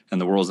pumping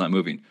and the world's not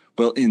moving.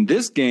 Well, in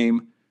this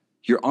game,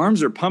 your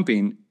arms are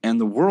pumping and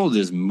the world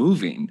is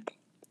moving.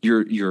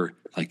 You're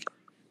like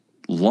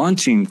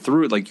launching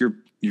through it, like you're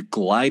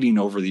gliding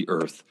over the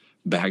earth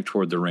back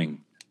toward the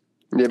ring.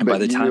 Yeah,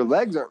 but your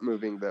legs aren't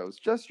moving, though. It's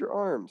just your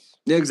arms.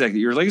 Yeah, exactly.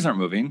 Your legs aren't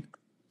moving,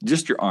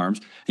 just your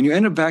arms. And you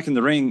end up back in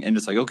the ring, and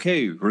it's like,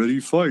 okay, ready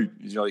to fight.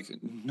 You're like,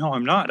 no,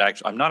 I'm not.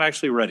 I'm not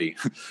actually ready.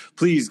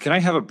 Please, can I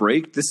have a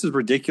break? This is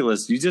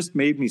ridiculous. You just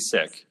made me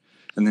sick.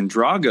 And then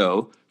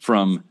Drago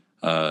from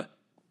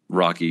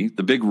Rocky,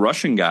 the big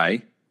Russian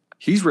guy,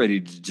 he's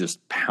ready to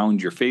just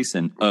pound your face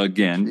in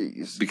again.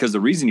 Jeez. Because the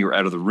reason you were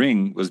out of the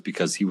ring was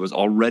because he was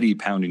already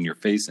pounding your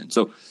face in.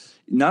 So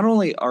not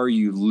only are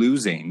you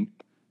losing,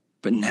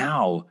 but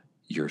now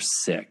you're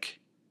sick.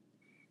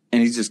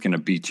 And he's just going to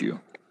beat you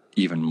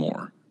even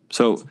more.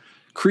 So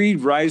Creed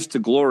Rise to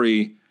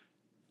Glory,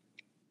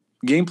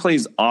 gameplay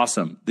is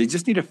awesome. They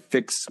just need to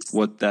fix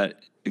what that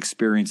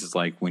experience is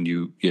like when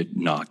you get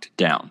knocked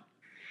down.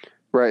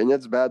 Right, and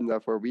it's bad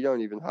enough where we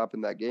don't even hop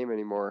in that game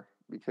anymore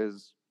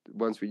because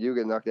once we do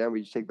get knocked down, we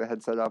just take the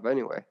headset off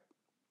anyway.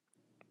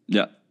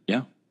 Yeah.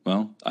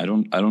 Well, I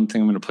don't think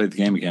I'm going to play the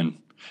game again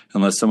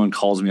unless someone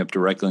calls me up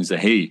directly and say,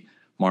 "Hey,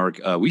 Mark,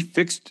 we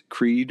fixed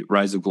Creed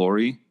Rise of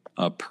Glory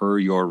per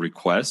your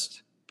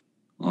request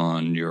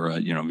on your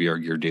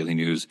VR Gear Daily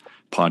News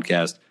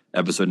podcast,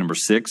 episode number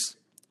 6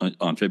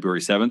 on February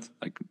 7th."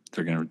 Like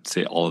they're going to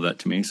say all of that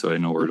to me, so I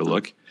know where to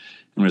look.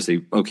 I'm going to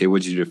say, "Okay,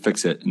 what'd you do to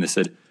fix it?" And they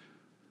said,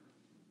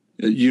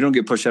 "You don't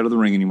get pushed out of the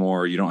ring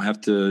anymore. You don't have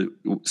to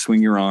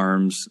swing your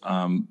arms.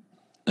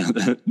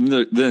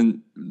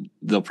 then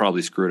they'll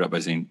probably screw it up by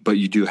saying, but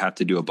you do have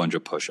to do a bunch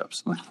of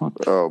push-ups. I'm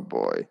like, Oh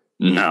boy.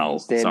 no,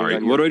 Standing sorry.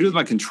 on your What do I do with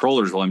my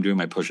controllers while I'm doing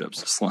my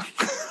push-ups? It's like-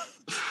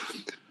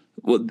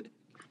 well,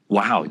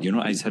 wow. You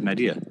know, I just had an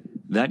idea.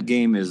 That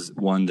game is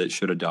one that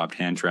should adopt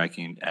hand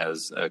tracking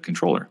as a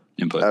controller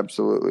input.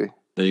 Absolutely.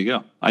 There you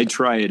go. I'd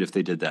try it if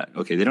they did that.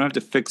 Okay, they don't have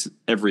to fix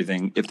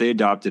everything. If they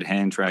adopted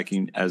hand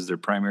tracking as their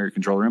primary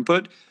controller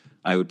input,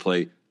 I would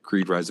play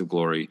Creed Rise of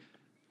Glory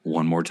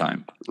one more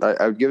time.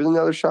 I would give it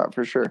another shot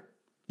for sure.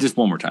 Just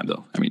one more time,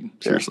 though. I mean,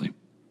 seriously.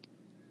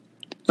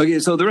 Okay,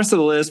 so the rest of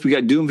the list, we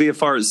got Doom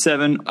VFR at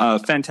 7.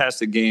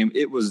 Fantastic game.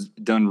 It was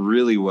done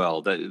really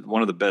well. That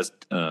one of the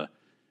best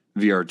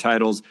VR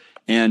titles.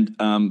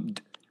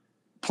 And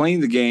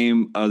playing the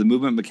game, the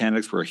movement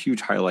mechanics were a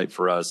huge highlight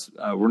for us.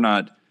 We're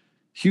not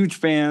huge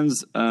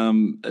fans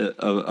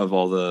of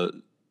all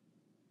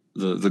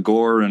the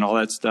gore and all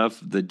that stuff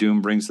that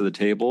Doom brings to the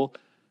table.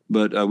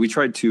 But we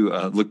tried to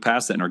look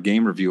past that in our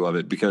game review of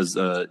it because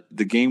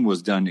the game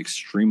was done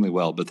extremely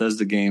well.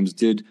 Bethesda Games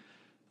did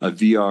a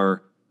VR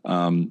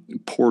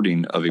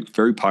porting of a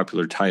very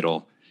popular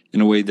title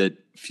in a way that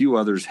few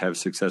others have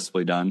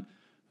successfully done.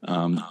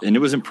 And it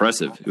was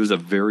impressive. It was a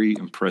very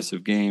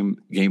impressive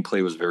game.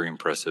 Gameplay was very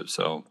impressive.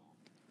 So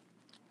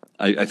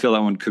I feel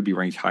that one could be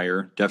ranked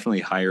higher. Definitely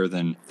higher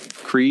than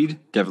Creed.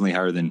 Definitely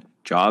higher than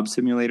Job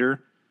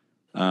Simulator.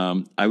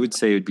 I would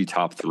say it would be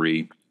top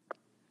 3.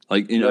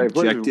 Like in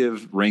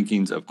objective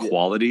rankings of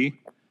quality.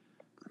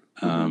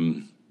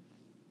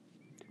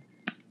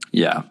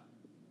 Yeah.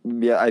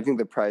 Yeah, I think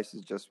the price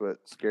is just what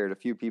scared a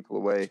few people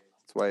away.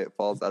 That's why it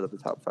falls out of the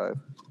top 5.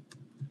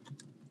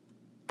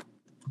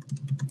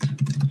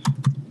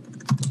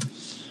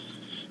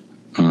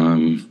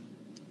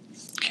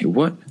 Okay,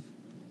 what?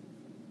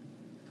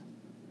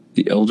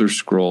 The Elder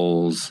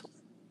Scrolls.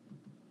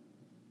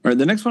 All right,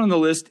 the next one on the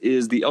list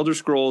is the Elder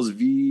Scrolls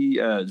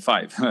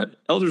V5.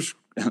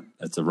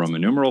 That's a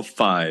Roman numeral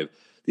 5.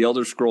 The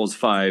Elder Scrolls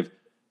 5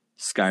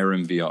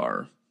 Skyrim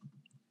VR.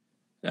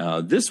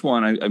 This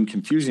one, I'm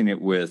confusing it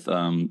with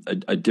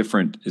a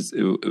different.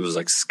 It was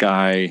like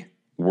Sky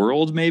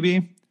World,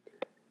 maybe.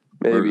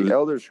 Maybe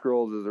Elder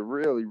Scrolls is a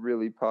really,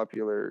 really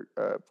popular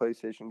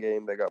PlayStation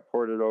game that got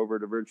ported over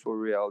to virtual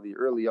reality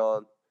early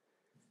on.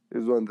 It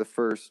was one of the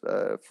first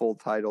full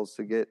titles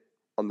to get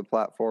on the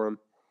platform,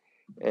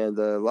 and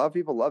a lot of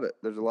people love it.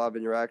 There's a lot of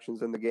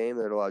interactions in the game.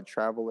 There's a lot of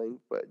traveling,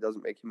 but it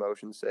doesn't make you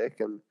motion sick,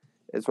 and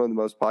it's one of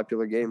the most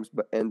popular games.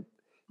 And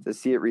to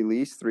see it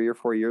released 3 or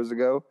 4 years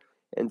ago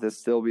and to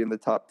still be in the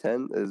top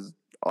 10 is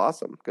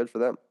awesome. Good for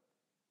them.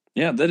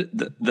 Yeah,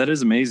 that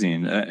is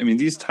amazing. I mean,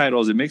 these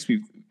titles, it makes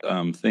me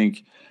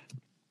think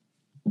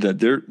that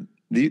they're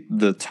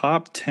the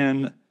top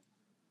 10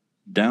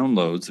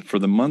 downloads for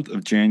the month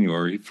of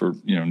January for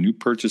new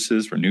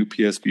purchases for new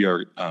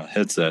PSVR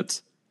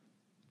headsets.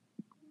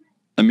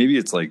 And maybe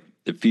it's like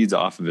it feeds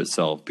off of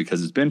itself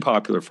because it's been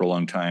popular for a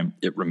long time.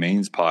 It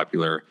remains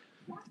popular,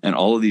 and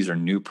all of these are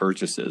new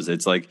purchases.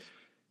 It's like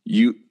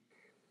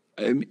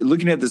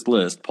looking at this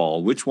list,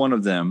 Paul. Which one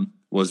of them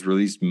was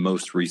released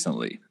most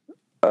recently?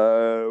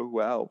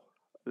 Wow.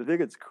 I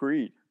think it's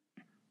Creed.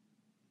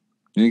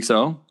 You think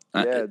so?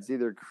 Yeah, it's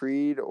either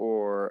Creed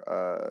or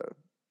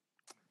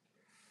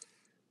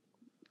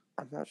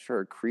I'm not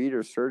sure. Creed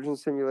or Surgeon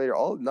Simulator.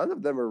 None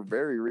of them are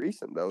very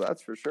recent though.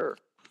 That's for sure.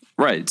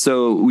 Right.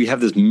 So we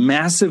have this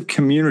massive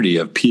community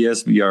of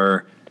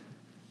PSVR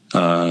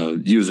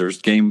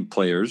users, game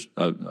players,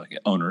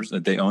 owners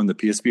that they own the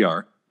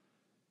PSVR,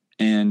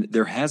 and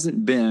there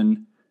hasn't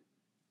been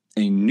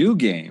a new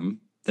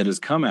game that has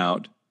come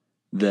out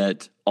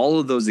that all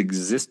of those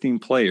existing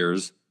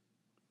players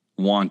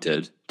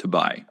wanted to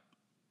buy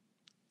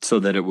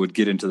so that it would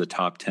get into the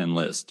top 10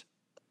 list.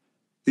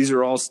 These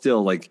are all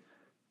still like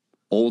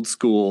old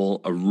school,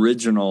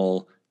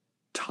 original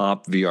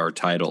top VR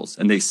titles,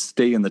 and they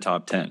stay in the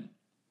top 10,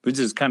 which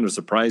is kind of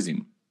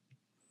surprising,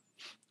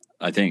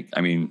 I think.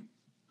 I mean,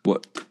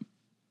 what?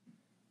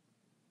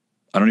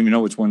 I don't even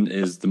know which one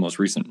is the most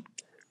recent.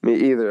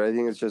 Me either. I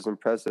think it's just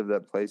impressive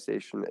that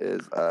PlayStation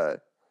is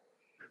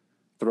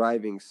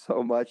thriving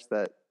so much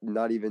that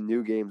not even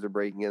new games are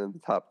breaking into the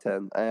top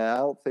 10. I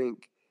don't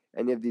think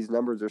any of these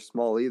numbers are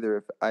small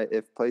either.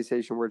 If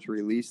PlayStation were to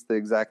release the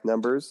exact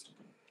numbers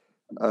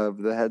of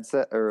the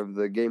headset or of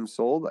the game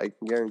sold, I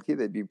can guarantee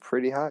they'd be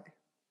pretty high.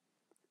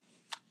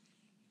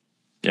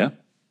 Yeah,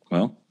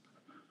 well,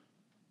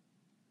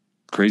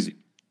 crazy.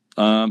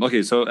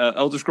 Okay, so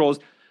Elder Scrolls.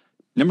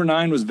 Number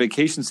 9 was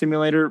Vacation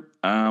Simulator.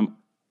 I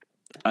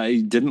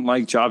didn't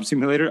like Job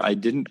Simulator. I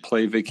didn't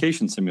play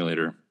Vacation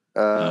Simulator.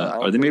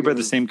 Are they made by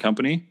the same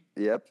company?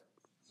 Yep.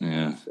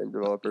 Yeah. Same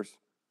developers.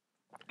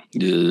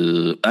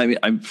 I mean,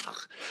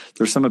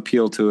 there's some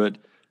appeal to it.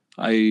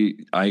 I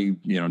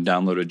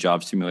downloaded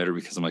Job Simulator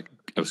because I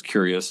was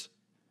curious,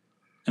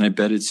 and I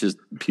bet it's just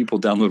people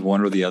download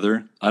one or the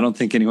other. I don't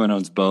think anyone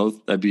owns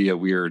both. That'd be a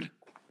weird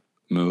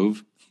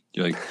move.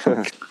 You're like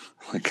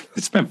I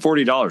spent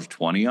 $40,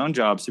 $20 on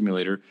Job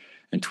Simulator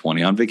and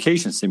 $20 on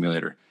Vacation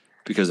Simulator.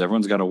 because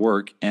everyone's got to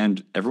work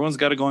and everyone's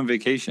got to go on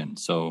vacation.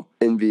 So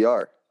in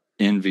VR.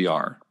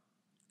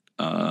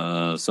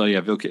 So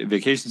yeah,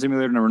 Vacation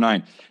Simulator number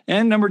 9.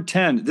 And number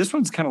 10, this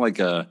one's kind of like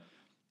a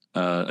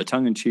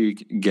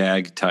tongue-in-cheek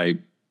gag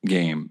type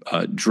game.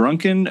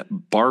 Drunken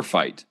Bar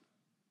Fight.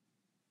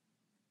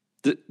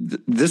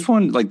 This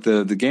one, like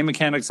the game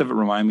mechanics of it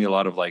remind me a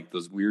lot of like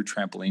those weird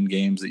trampoline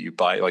games that you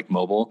buy like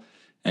mobile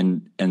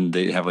and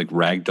they have like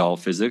ragdoll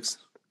physics.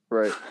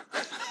 Right.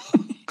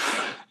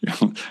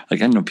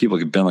 Like I know people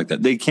can bend like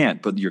that. They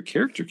can't, but your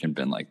character can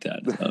bend like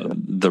that.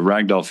 The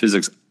ragdoll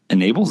physics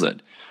enables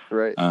it.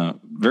 Right.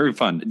 Very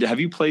fun. Have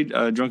you played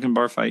Drunken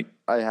Bar Fight?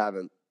 I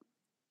haven't.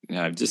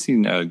 Yeah, I've just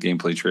seen a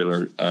gameplay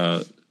trailer.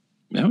 I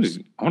want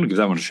to give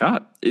that one a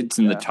shot. It's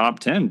in the top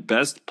 10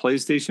 best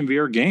PlayStation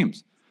VR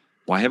games.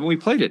 Why haven't we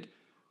played it?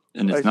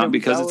 And it's not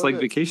because it's like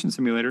Vacation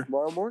Simulator.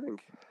 Tomorrow morning.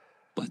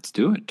 Let's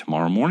do it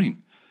tomorrow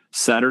morning.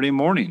 Saturday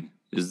morning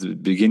is the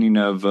beginning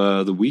of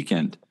the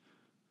weekend,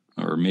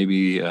 or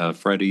maybe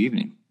Friday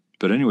evening.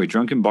 But anyway,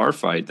 Drunken Bar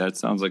Fight. That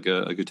sounds like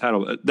a good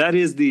title. That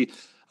is the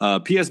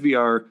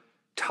PSVR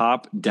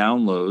top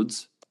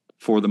downloads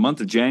for the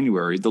month of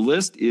January. The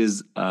list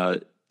is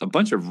a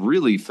bunch of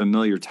really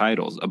familiar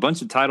titles, a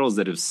bunch of titles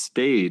that have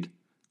stayed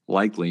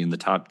likely in the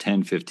top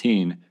 10,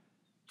 15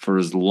 for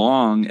as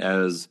long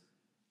as,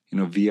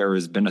 VR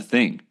has been a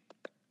thing,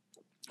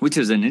 which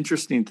is an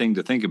interesting thing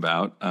to think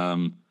about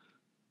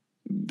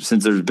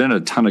since there's been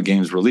a ton of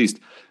games released.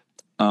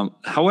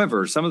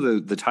 However, some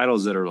of the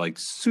titles that are like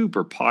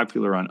super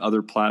popular on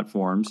other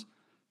platforms,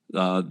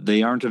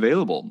 they aren't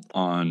available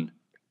on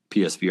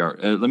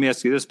PSVR. Let me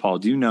ask you this, Paul.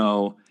 Do you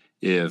know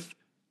if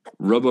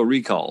Robo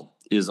Recall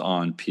is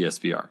on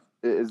PSVR?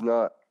 It is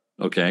not.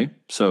 Okay,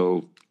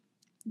 so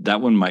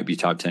that one might be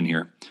top 10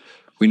 here.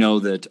 We know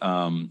that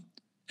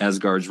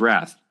Asgard's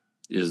Wrath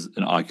is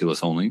an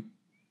Oculus only,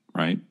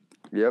 right?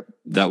 Yep.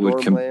 That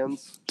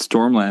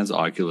Stormlands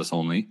Oculus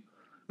only.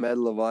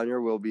 Medal of Honor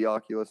will be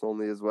Oculus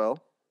only as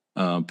well.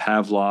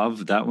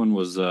 Pavlov, that one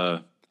was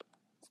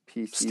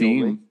PC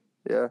Steam.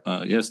 Only.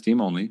 Yeah.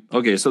 Steam only.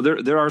 Okay, so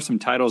there are some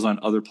titles on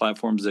other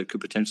platforms that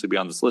could potentially be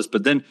on this list,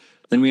 but then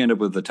we end up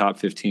with the top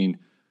 15,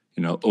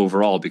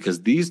 overall,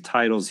 because these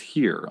titles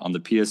here on the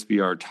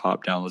PSVR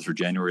top downloads for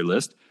January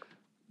list,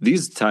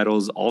 these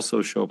titles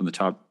also show up in the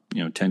top,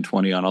 10,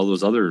 20 on all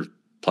those other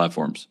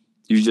platforms.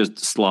 You just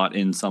slot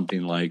in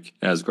something like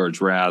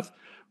Asgard's Wrath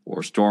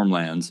or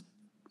Stormlands,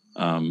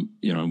 in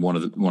one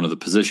of the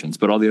positions,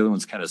 but all the other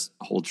ones kind of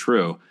hold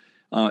true.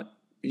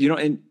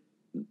 And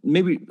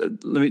maybe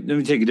let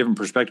me take a different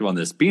perspective on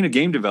this. Being a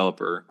game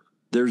developer,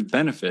 there's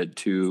benefit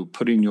to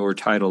putting your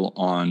title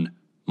on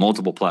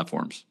multiple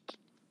platforms.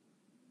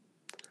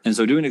 And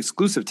so doing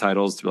exclusive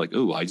titles, they're like,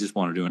 oh, I just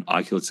want to do an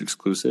Oculus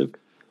exclusive.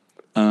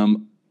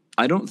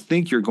 I don't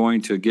think you're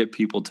going to get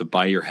people to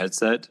buy your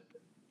headset.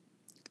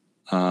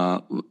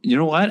 You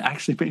know what?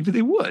 Actually, maybe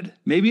they would.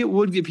 Maybe it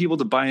would get people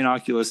to buy an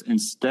Oculus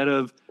instead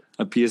of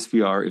a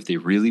PSVR if they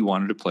really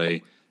wanted to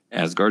play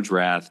Asgard's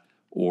Wrath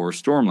or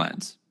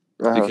Stormlands.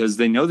 Because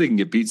they know they can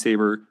get Beat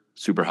Saber,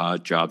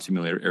 Superhot, Job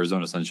Simulator,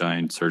 Arizona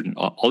Sunshine, Surgeon,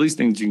 all these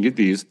things. You can get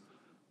these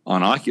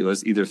on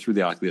Oculus either through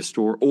the Oculus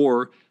Store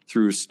or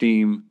through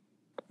Steam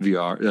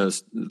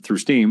VR, through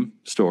Steam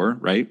Store,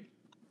 right?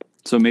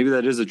 So maybe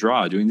that is a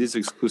draw, doing these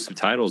exclusive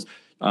titles.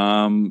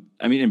 And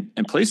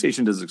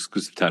PlayStation does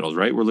exclusive titles,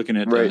 right? We're looking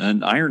at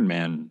an Iron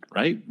Man,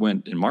 right?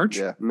 Went in March?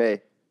 Yeah,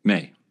 May.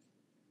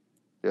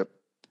 Yep.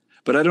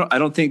 But I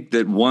don't think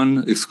that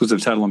one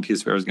exclusive title on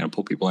PSVR is going to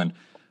pull people in.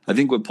 I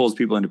think what pulls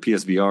people into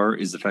PSVR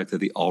is the fact that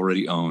they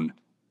already own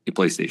a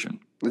PlayStation.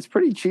 It's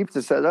pretty cheap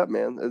to set up,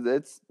 man.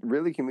 It's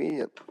really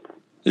convenient.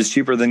 It's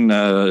cheaper than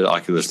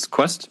Oculus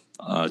Quest,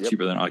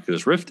 cheaper than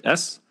Oculus Rift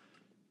S,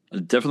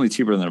 definitely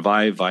cheaper than a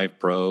Vive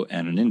Pro,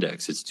 and an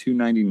Index. It's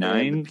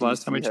 $299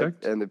 last time I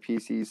checked. And the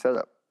PC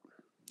setup.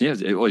 Yeah,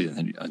 then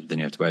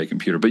you have to buy a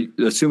computer. But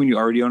assuming you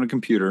already own a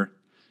computer,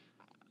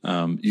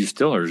 you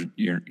still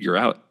you're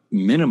out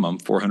minimum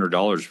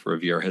 $400 for a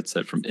VR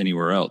headset from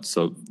anywhere else.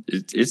 So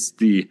it's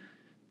the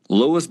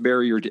lowest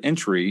barrier to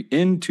entry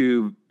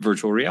into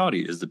virtual reality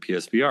is the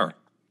PSVR.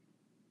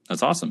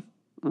 That's awesome.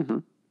 Mm-hmm.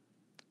 All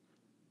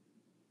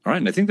right,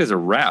 and I think there's a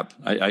wrap.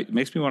 It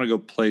makes me want to go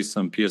play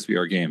some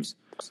PSVR games,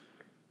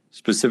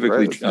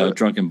 specifically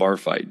Drunken Bar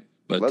Fight.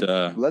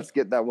 But let's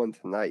get that one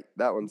tonight.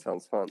 That one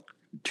sounds fun.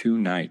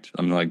 Tonight.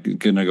 I'm going to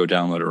go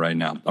download it right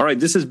now. All right,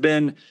 this has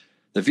been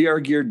the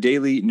VR Gear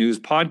Daily News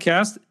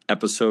Podcast,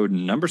 episode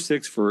number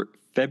 6 for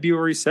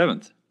February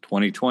 7th,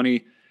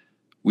 2020.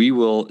 We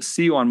will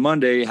see you on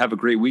Monday. Have a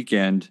great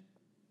weekend,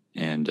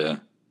 and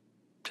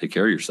take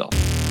care of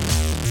yourself.